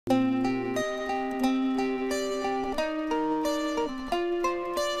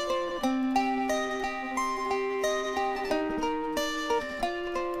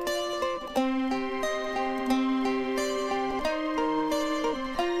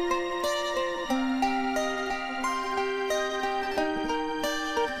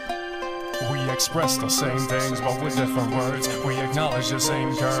express the same things but with different words. We acknowledge the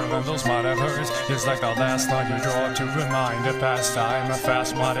same curve and those might have hurts. It's like the last line you draw to remind a past time. A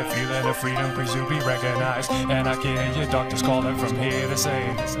fast minded feeling of freedom, please do be recognized. And I can hear your doctors calling from here to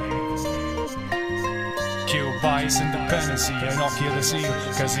say, kill bias, independency, and I'll kill the seal,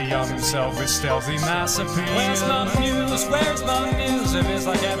 cause he on himself is stealthy mass appeal. Where's my muse? Where's my muse? If it's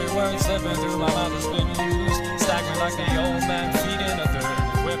like every word slipping through my mouth has been used, staggering like the old man feeding a third.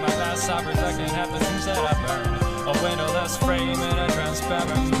 With my glass eye reflecting half the things that I've learned. A windowless frame in a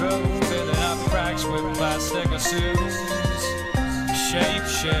transparent room, filling up cracks with plastic assumes. Shape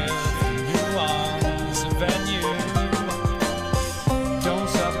shift, nuance, venue. Don't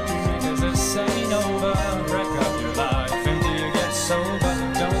stop dreaming cause this ain't over. Wreck up your life until you get sober.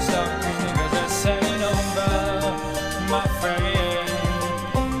 Don't stop dreaming cause this ain't over, my friend.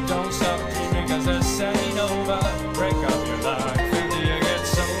 Don't stop dreaming cause this ain't over. Break up your life until you get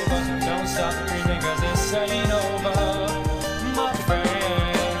sober. Don't stop dreaming cause this ain't over, my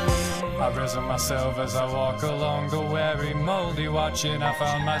friend. I've risen myself as I walk along the weary, moldy watching. I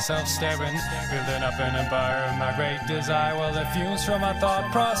found myself staring, building up an empire of my great desire. Well, the fumes from my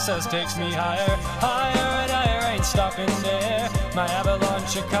thought process takes me higher, higher and higher. Ain't stopping there. My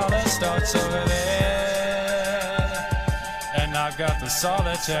avalanche of color starts over there, and I've got the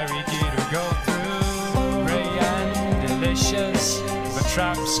solitary key to go through. Ray and delicious, but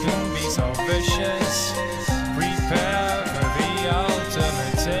traps can be so vicious. Prepare for the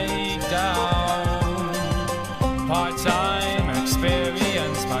ultimate takedown. Part-time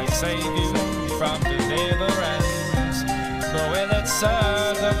experience might save you